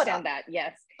 I understand that.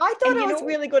 Yes. I thought I was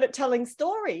really good at telling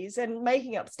stories and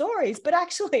making up stories, but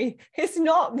actually it's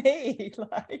not me.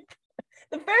 Like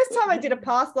the first time I did a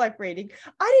past life reading,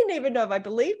 I didn't even know if I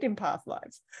believed in past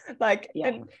lives. Like,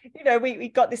 and, you know, we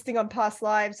got this thing on past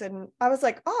lives and I was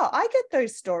like, oh, I get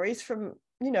those stories from,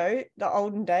 you know, the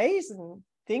olden days and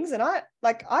things, and I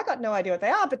got no idea what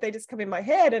they are, but they just come in my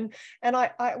head. And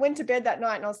I went to bed that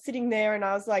night and I was sitting there and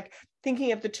I was like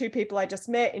thinking of the 2 people I just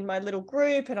met in my little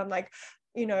group, and I'm like,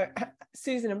 you know,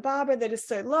 Susan and Barbara, they're just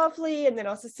so lovely. And then I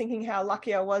was just thinking how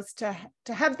lucky I was to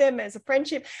have them as a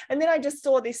friendship. And then I just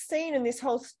saw this scene and this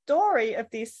whole story of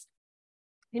this,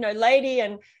 you know, lady,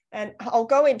 and I'll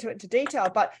go into it to detail,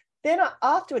 but then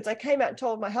afterwards, I came out and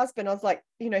told my husband, I was like,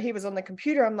 you know, he was on the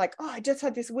computer. I'm like, oh, I just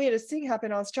had this weirdest thing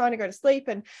happen. I was trying to go to sleep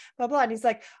and blah, blah. And he's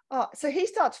like, oh, so he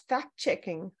starts fact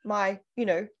checking my, you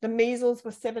know, the measles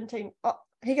were 17. Oh,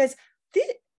 he goes, this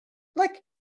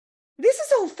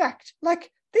is all fact. Like,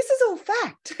 this is all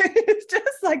fact. It's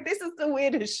just like, this is the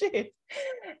weirdest shit.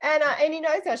 And he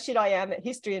knows how shit I am at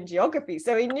history and geography.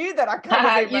 So he knew that I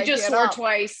can't. You just swore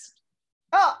twice.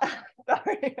 Oh,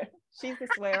 sorry. She's a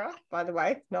swearer, by the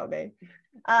way, not me.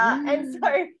 And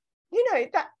so, you know,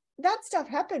 that stuff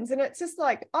happens. And it's just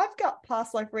like, I've got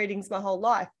past life readings my whole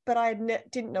life, but I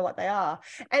didn't know what they are.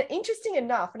 And interesting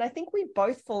enough, and I think we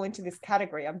both fall into this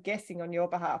category, I'm guessing on your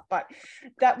behalf, but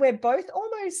that we're both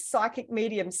almost psychic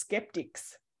medium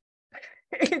skeptics.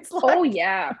 It's like, oh,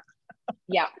 yeah.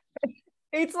 Yeah.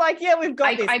 It's like, yeah, we've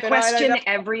got this. I question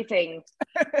everything.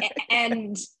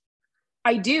 And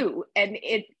I do. And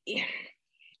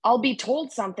I'll be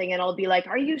told something and I'll be like,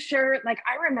 are you sure? Like,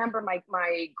 I remember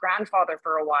my grandfather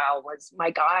for a while was my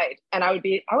guide, and I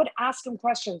would ask him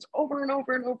questions over and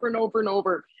over and over and over and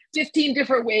over, 15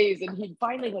 different ways. And he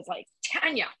finally was like,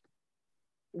 Tania,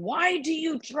 why do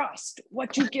you trust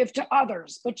what you give to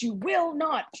others, but you will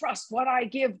not trust what I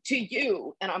give to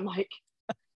you? And I'm like,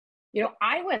 you know,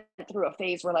 I went through a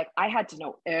phase where like I had to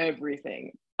know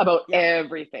everything about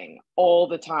everything all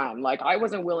the time. Like I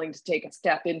wasn't willing to take a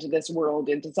step into this world,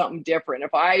 into something different,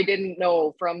 if I didn't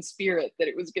know from spirit that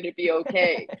it was going to be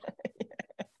okay.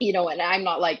 You know, and I'm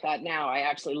not like that now. I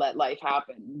actually let life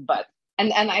happen. But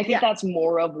and I think that's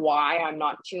more of why I'm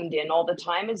not tuned in all the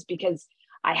time, is because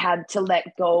I had to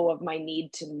let go of my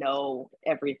need to know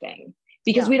everything,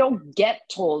 because we don't get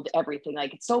told everything.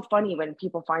 Like, it's so funny when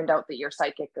people find out that you're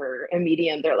psychic or a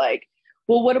medium, they're like,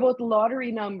 well, what about the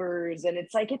lottery numbers? And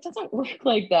it's like, it doesn't work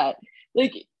like that.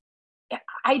 Like,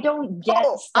 I don't get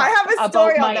stuff I have a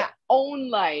story about on my that. own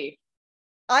life.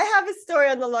 I have a story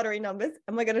on the lottery numbers,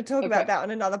 and we're going to talk about that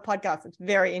on another podcast. It's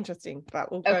very interesting,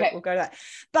 but we'll go to that.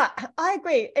 But I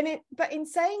agree. But in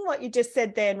saying what you just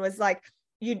said then was like,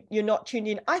 you're not tuned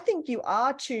in. I think you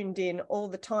are tuned in all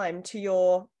the time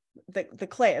to the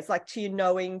clairs, like to your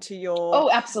knowing, to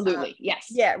your absolutely. Yes.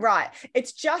 Yeah, right.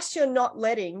 It's just you're not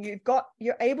letting,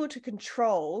 you're able to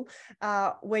control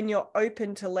when you're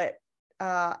open to let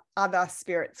other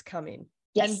spirits come in.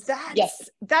 Yes. And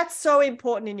that's so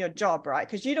important in your job, right?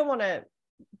 Because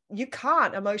you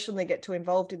can't emotionally get too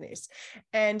involved in this.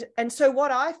 And so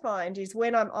what I find is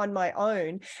when I'm on my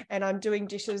own and I'm doing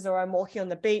dishes, or I'm walking on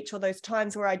the beach, or those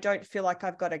times where I don't feel like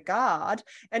I've got a guard,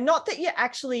 and not that you're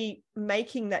actually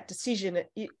making that decision,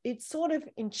 it sort of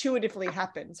intuitively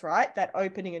happens, right? That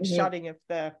opening and shutting of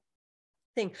the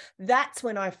thing. That's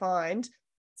when I find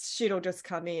shit will just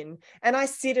come in. And I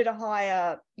sit at a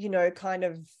higher, you know, kind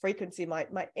of frequency. My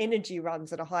energy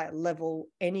runs at a higher level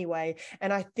anyway.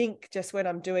 And I think just when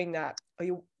I'm doing that,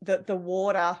 the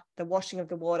water, the washing of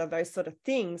the water, those sort of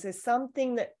things, there's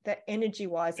something that energy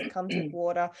wise that comes with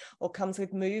water or comes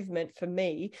with movement for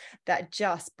me that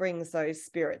just brings those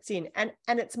spirits in. And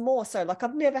it's more so like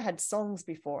I've never had songs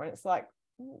before, and it's like,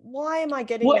 why am I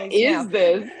getting what these is now?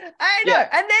 this? I know. Yeah.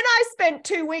 And then I spent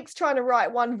 2 weeks trying to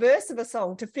write one verse of a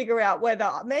song to figure out whether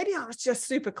maybe I was just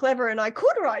super clever and I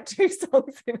could write 2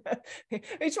 songs in it,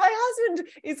 which my husband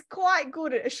is quite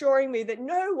good at assuring me that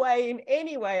no way in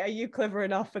any way are you clever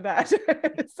enough for that.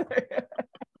 So,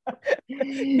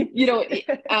 you know,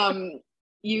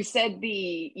 you said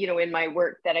you know, in my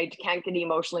work that I can't get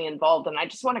emotionally involved. And I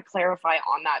just want to clarify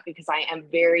on that, because I am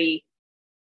very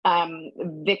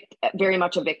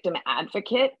much a victim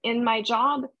advocate in my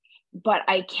job, but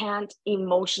I can't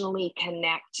emotionally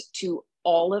connect to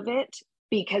all of it,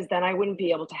 because then I wouldn't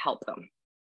be able to help them.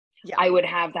 Yeah. I would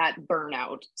have that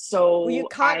burnout. So you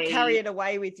can't carry it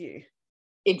away with you.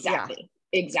 Exactly.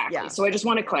 Yeah. Exactly. Yeah. So I just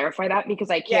want to clarify that,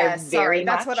 because I care very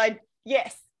much. That's what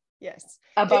yes.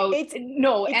 About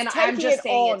and I'm just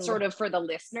saying it sort of for the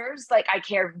listeners. Like, I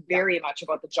care very much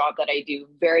about the job that I do,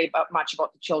 very much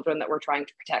about the children that we're trying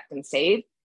to protect and save.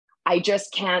 I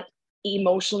just can't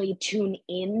emotionally tune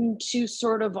into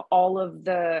sort of all of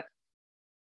the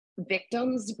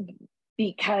victims,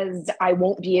 because I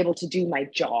won't be able to do my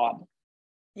job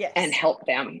and help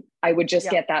them. I would just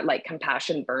get that like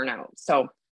compassion burnout. So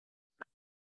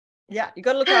yeah, you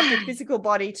got to look after your physical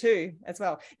body too, as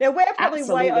well. Now, we're probably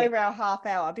way over our half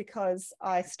hour, because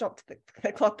I stopped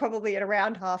the clock probably at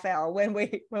around half hour when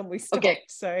we stopped. Okay.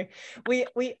 So we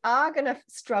are going to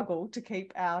struggle to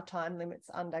keep our time limits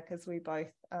under, because we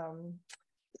both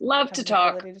love to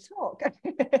talk.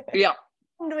 Yeah,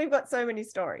 and we've got so many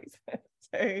stories.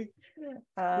 So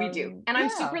we do, and I'm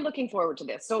super looking forward to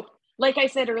this. So, like I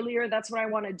said earlier, that's what I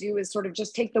want to do, is sort of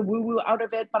just take the woo-woo out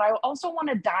of it. But I also want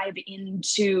to dive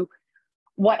into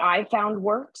what I found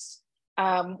works,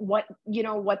 what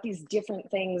these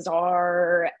different things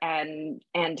are, and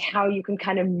how you can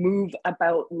kind of move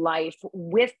about life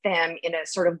with them in a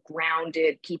sort of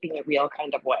grounded, keeping it real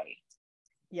kind of way.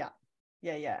 Yeah.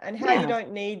 And how you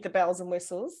don't need the bells and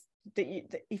whistles,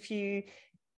 if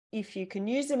you can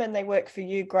use them and they work for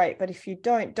you, great. But if you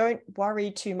don't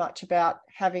worry too much about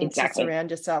having to surround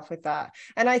yourself with that.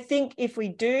 And I think if we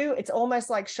do, it's almost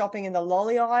like shopping in the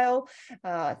lolly aisle,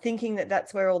 thinking that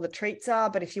that's where all the treats are.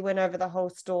 But if you went over the whole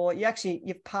store,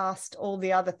 you've passed all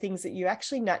the other things that you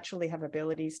actually naturally have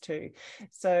abilities to.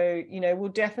 So, you know, we'll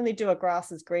definitely do a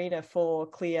grass is greener for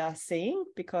clear seeing,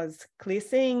 because clear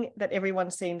seeing that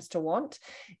everyone seems to want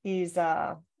is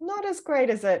not as great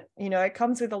as it, you know, it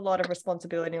comes with a lot of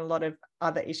responsibility and a lot of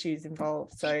other issues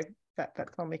involved. So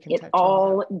that's one we can touch on. It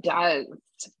all does.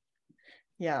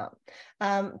 Yeah.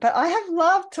 But I have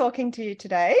loved talking to you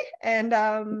today, and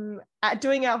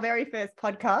doing our very first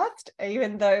podcast,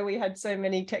 even though we had so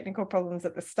many technical problems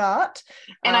at the start.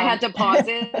 And I had to pause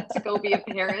it to go be a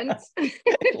parent.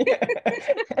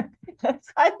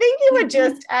 I think you were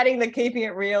just adding the keeping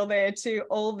it real there to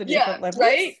all the different levels.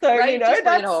 Right. So, right. You know,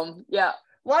 that's home. Yeah.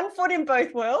 One foot in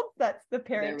both worlds. That's the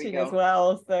parenting as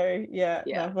well. So yeah,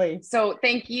 lovely. So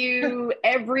thank you,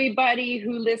 everybody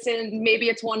who listened. Maybe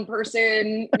it's one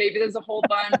person, maybe there's a whole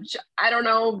bunch. I don't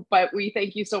know, but we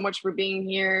thank you so much for being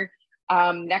here.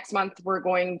 Next month, we're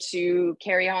going to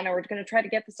carry on, and we're going to try to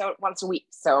get this out once a week.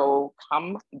 So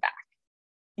come back.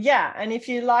 Yeah. And if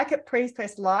you like it, please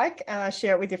press like,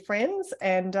 share it with your friends.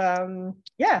 And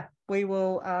we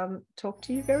will talk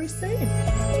to you very soon.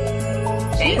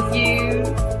 Thank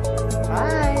you.